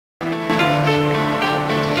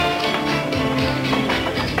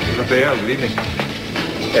Rafael, good evening.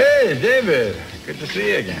 Hey, David. Good to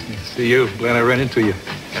see you again. See you. Glad I ran into you.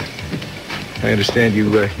 I understand you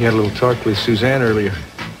had a little talk with Suzanne earlier.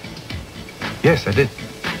 Yes, I did.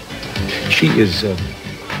 She is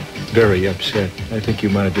very upset. I think you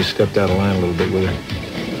might have just stepped out of line a little bit with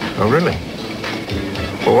her. Oh, really?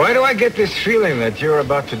 Well, why do I get this feeling that you're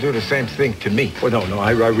about to do the same thing to me? Oh, no,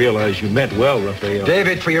 I realize you meant well, Rafael.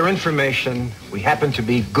 David, for your information, we happen to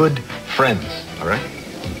be good friends, all right?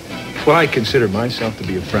 Well, I consider myself to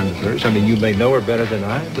be a friend of hers. I mean, you may know her better than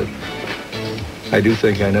I, but I do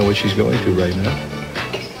think I know what she's going through right now.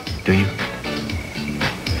 Do you?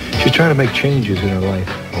 She's trying to make changes in her life.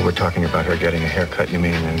 Well, we're talking about her getting a haircut, you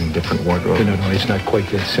mean, and different wardrobe? No, it's not quite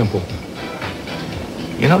that simple.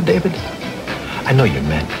 You know, David, I know you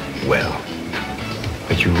meant well,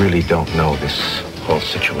 but you really don't know this whole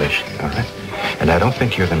situation, all right? And I don't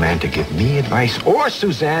think you're the man to give me advice or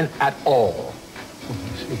Suzanne at all.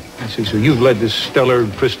 Oh, I see. So you've led this stellar,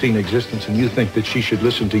 pristine existence, and you think that she should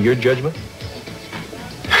listen to your judgment?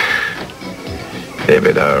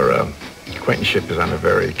 David, our acquaintanceship is on a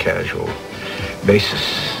very casual basis.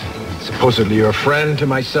 Supposedly you're a friend to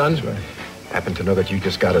my son. That's right. Happen to know that you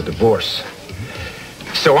just got a divorce.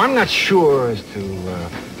 So I'm not sure as to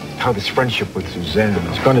how this friendship with Suzanne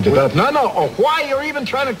is going to develop. Or why you're even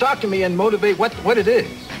trying to talk to me and motivate what it is.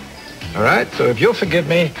 All right? So if you'll forgive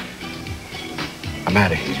me, I'm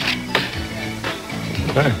out of here.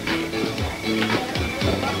 Fine.